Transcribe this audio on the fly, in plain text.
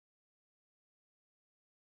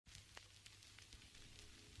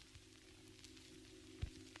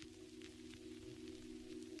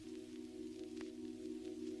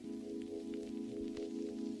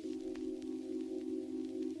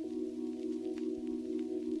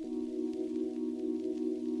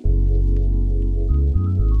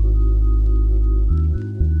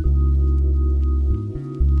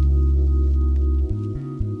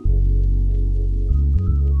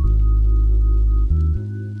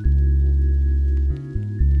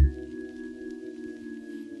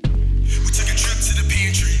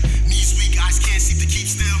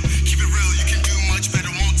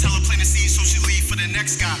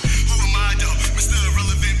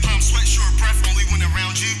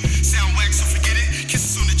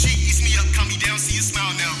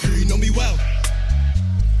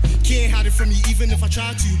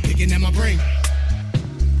try to, picking at my brain.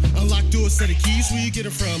 Unlock doors, set of keys, where you get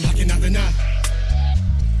it from? I cannot deny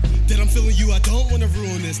that I'm feeling you, I don't wanna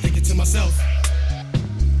ruin this, thinking to myself,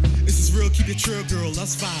 this is real, keep it true, girl,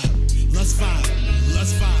 let's vibe, let's vibe,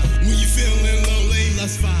 let's vibe. When you feeling lonely,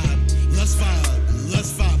 let's vibe, let's vibe,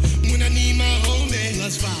 let's vibe. When I need my homie,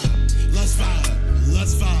 let's vibe, let's vibe,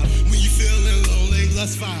 let's vibe. When you feeling lonely,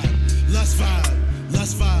 let's vibe, let's vibe,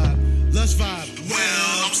 let's vibe, let's vibe.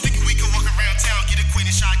 Well, I was thinking we could walk around town, get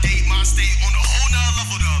acquainted, shy date, mind state on a whole nother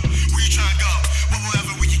level though. Where you trying to go? Well,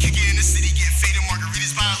 wherever we can kick it in the city, get faded,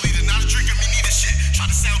 margaritas by a liter, not a drinker, me neither shit. Try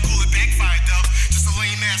to sound cool, it backfired though. Just a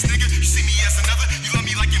lame ass nigga, you see me as another. You love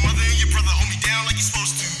me like your mother and your brother, hold me down like you're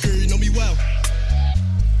supposed to. Girl, you know me well.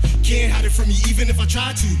 Can't hide it from me even if I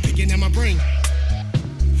try to, picking at my brain.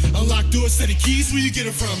 Unlock doors, set of keys, where you get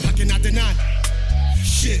it from? How can I deny?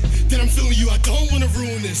 Shit, that I'm feeling you, I don't wanna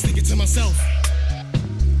ruin this, thinking to myself,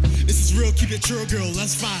 this is real, keep it true, girl,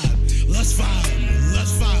 let's vibe, let's vibe,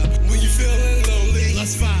 let's vibe. When you feeling lonely,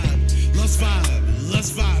 let's vibe, let's vibe,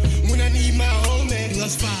 let's vibe. When I need my homie,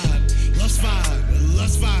 let's vibe, let's vibe,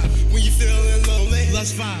 let's vibe. When you feeling lonely,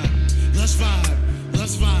 let's vibe, let's vibe,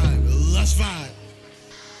 let's vibe, let's vibe.